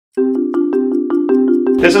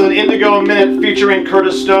This is an Indigo Minute featuring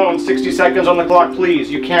Curtis Stone. 60 seconds on the clock,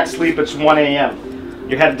 please. You can't sleep, it's 1 a.m.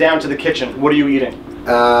 You head down to the kitchen. What are you eating?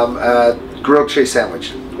 Grilled cheese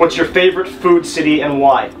sandwich. What's your favorite food city and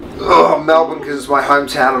why? Oh, Melbourne, because it's my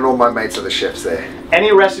hometown and all my mates are the chefs there.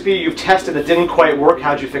 Any recipe you've tested that didn't quite work,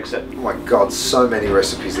 how'd you fix it? Oh my god, so many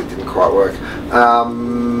recipes that didn't quite work.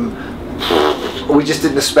 We just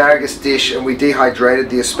did an asparagus dish and we dehydrated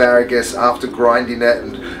the asparagus after grinding it,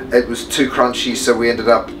 and it was too crunchy, so we ended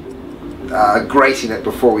up grating it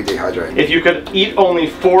before we dehydrated. If you could eat only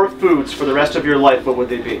 4 foods for the rest of your life, what would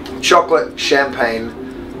they be? Chocolate, champagne,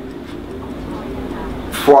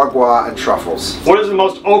 foie gras and truffles. What is the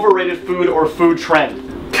most overrated food or food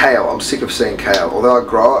trend? Kale. I'm sick of seeing kale. Although I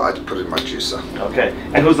grow it, I'd put it in my juicer. Okay.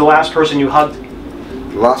 And who's the last person you hugged?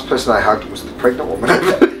 The last person I hugged was the pregnant woman.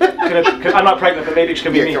 I'm not pregnant, but maybe it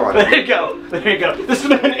could be me. Come on. There you go. There you go. This has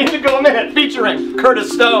been an Indigo Minute featuring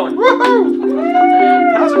Curtis Stone.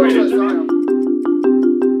 Woohoo! That was a great interview.